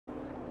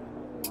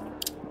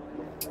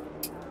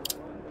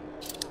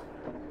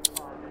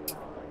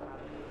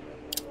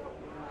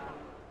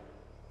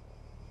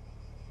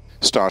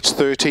starts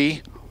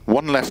 30,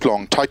 1 left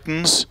long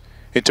tightens,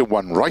 into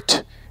 1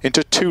 right,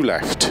 into 2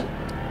 left.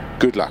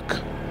 Good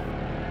luck.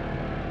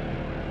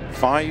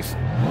 5,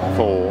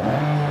 4,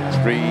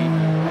 3,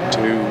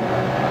 2,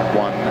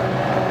 1,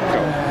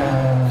 go.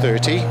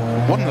 30,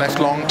 1 left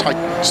long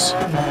tightens,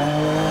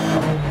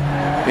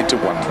 into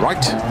 1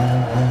 right,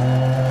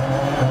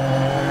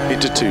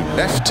 into 2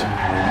 left,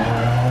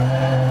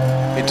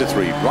 into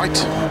 3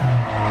 right,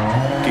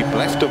 keep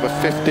left over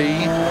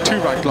 50, 2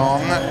 right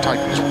long,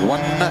 tightens 1,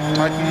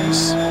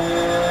 tightens,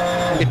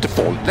 into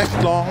 4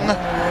 left long,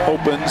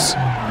 opens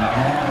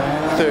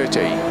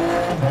 30,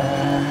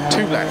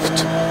 2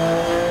 left,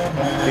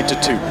 into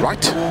 2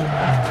 right,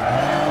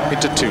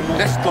 into 2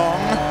 left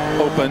long,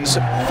 opens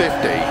 50,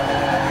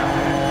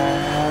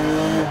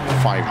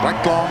 5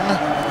 right long,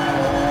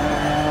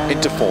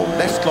 into 4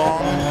 left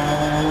long,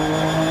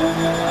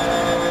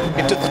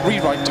 into 3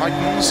 right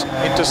tightens,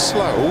 into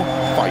slow,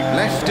 5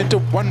 left, into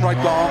 1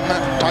 right long,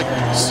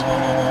 tightens,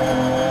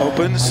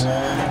 opens,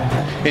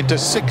 into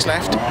 6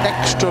 left,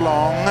 extra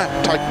long,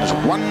 tightens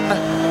 1,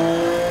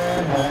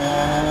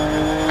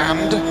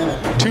 and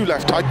 2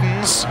 left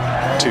tightens,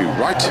 2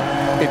 right,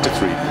 into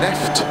 3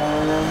 left,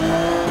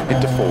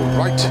 into 4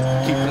 right,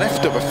 keep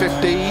left over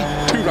 50,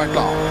 2 right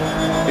long,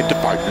 into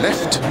 5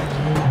 left,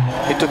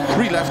 into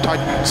 3 left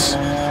tightens,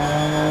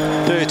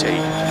 30,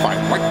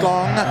 5 right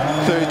long,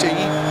 30,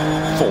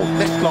 4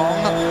 left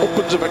long,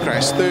 opens over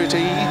crest, 30,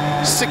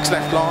 6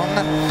 left long,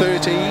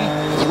 30,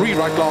 3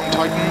 right long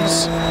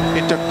tightens,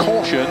 into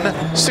caution,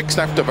 6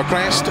 left over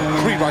crest,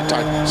 3 right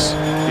tightens,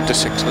 into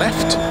 6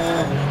 left,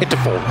 into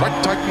 4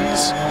 right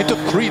tightens, into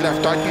 3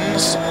 left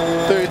tightens,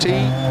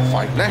 30,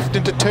 5 left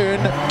into turn,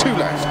 2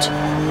 left,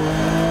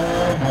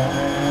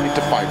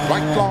 into 5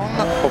 right long,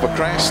 over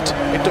crest,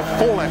 into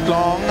 4 left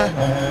long,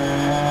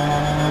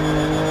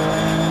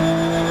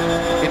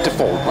 into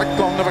 4 right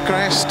long over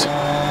crest,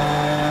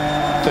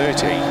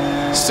 30,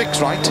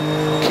 6 right,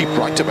 keep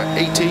right over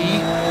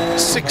 80,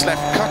 6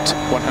 left cut,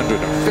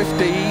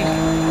 150,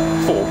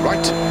 4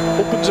 right,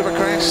 opens over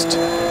crest,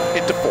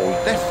 into 4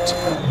 left,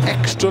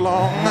 extra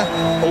long,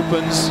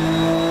 opens,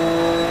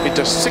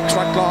 into 6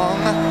 right long,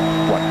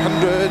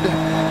 100,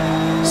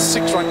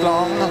 6 right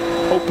long,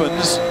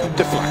 opens,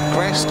 to flat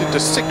crest, into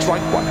 6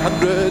 right,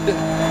 100,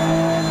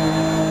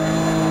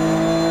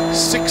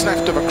 6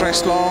 left over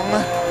crest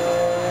long,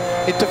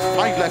 into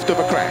 5 left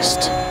over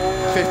crest,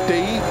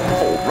 50,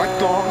 4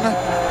 right long,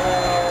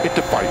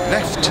 into 5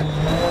 left,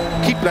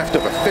 keep left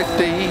over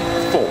 50,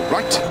 4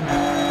 right,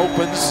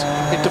 opens,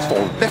 into 4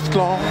 left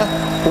long,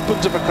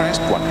 opens over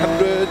crest,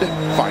 100,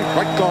 5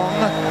 right long,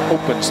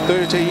 opens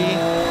 30,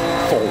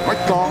 4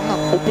 right long,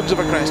 opens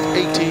over crest,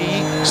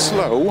 80,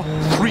 slow,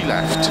 3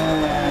 left,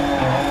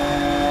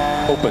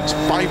 opens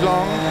 5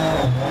 long,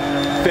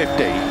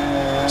 50,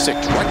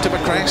 6 right over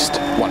crest,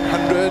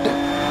 100,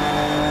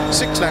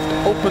 6 left,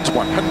 opens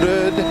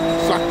 100,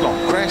 flat long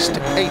crest,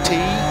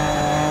 80,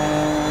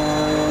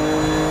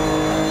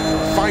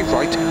 5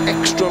 right,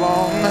 extra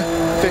long,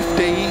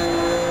 50,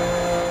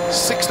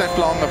 6 left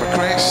long over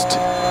crest,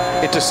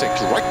 into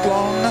 6 right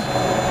long,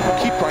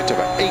 keep right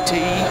over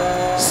 80,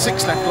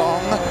 6 left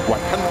long,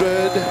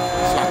 100,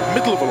 flat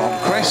middle of a long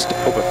crest,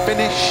 over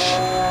finish,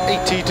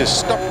 80 to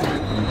stop.